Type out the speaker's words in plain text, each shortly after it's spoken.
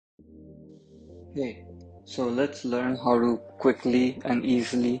Hey, so let's learn how to quickly and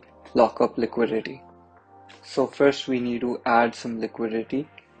easily lock up liquidity. So first we need to add some liquidity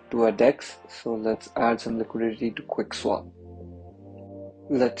to our DEX. So let's add some liquidity to QuickSwap.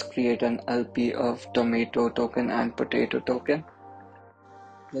 Let's create an LP of tomato token and potato token.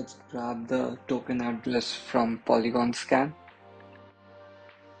 Let's grab the token address from Polygon scan.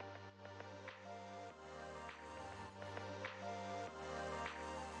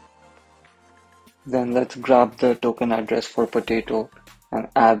 Then let's grab the token address for potato and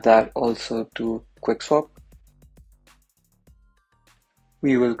add that also to QuickSwap.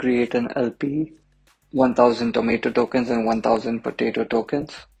 We will create an LP 1000 tomato tokens and 1000 potato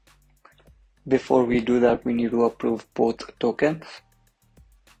tokens. Before we do that, we need to approve both tokens.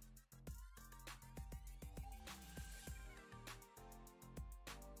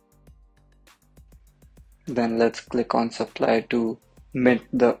 Then let's click on supply to mint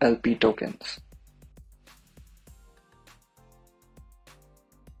the LP tokens.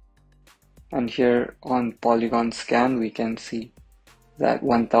 And here on Polygon scan, we can see that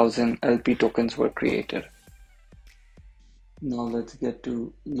 1000 LP tokens were created. Now let's get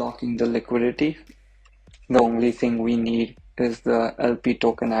to locking the liquidity. The only thing we need is the LP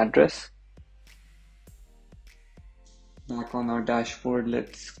token address. Back on our dashboard,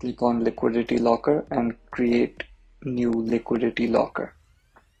 let's click on Liquidity Locker and create new Liquidity Locker.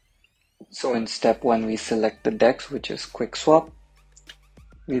 So in step 1, we select the DEX, which is QuickSwap.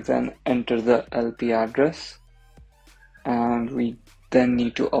 We then enter the LP address and we then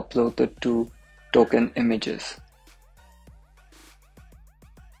need to upload the two token images.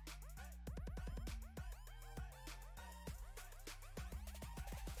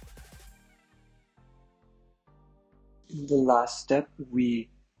 In the last step, we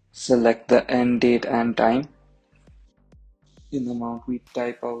select the end date and time. In amount, we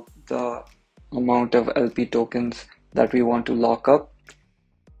type out the amount of LP tokens that we want to lock up.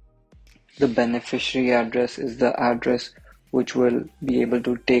 The beneficiary address is the address which will be able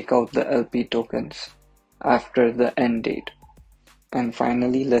to take out the LP tokens after the end date. And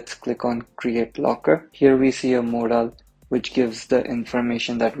finally, let's click on Create Locker. Here we see a modal which gives the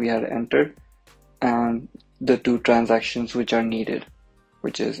information that we had entered and the two transactions which are needed,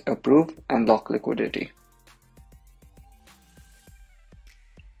 which is approve and lock liquidity.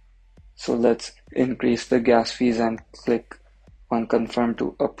 So let's increase the gas fees and click on confirm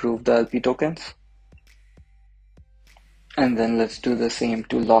to approve the LP tokens. And then let's do the same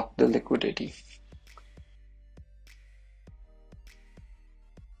to lock the liquidity.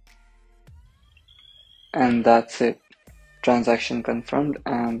 And that's it. Transaction confirmed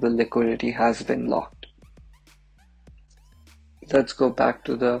and the liquidity has been locked. Let's go back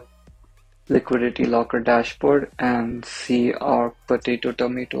to the Liquidity Locker dashboard and see our potato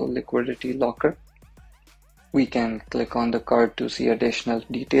tomato liquidity locker. We can click on the card to see additional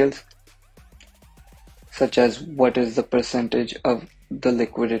details, such as what is the percentage of the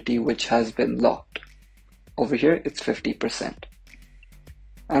liquidity which has been locked. Over here, it's 50%.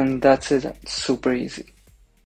 And that's it, super easy.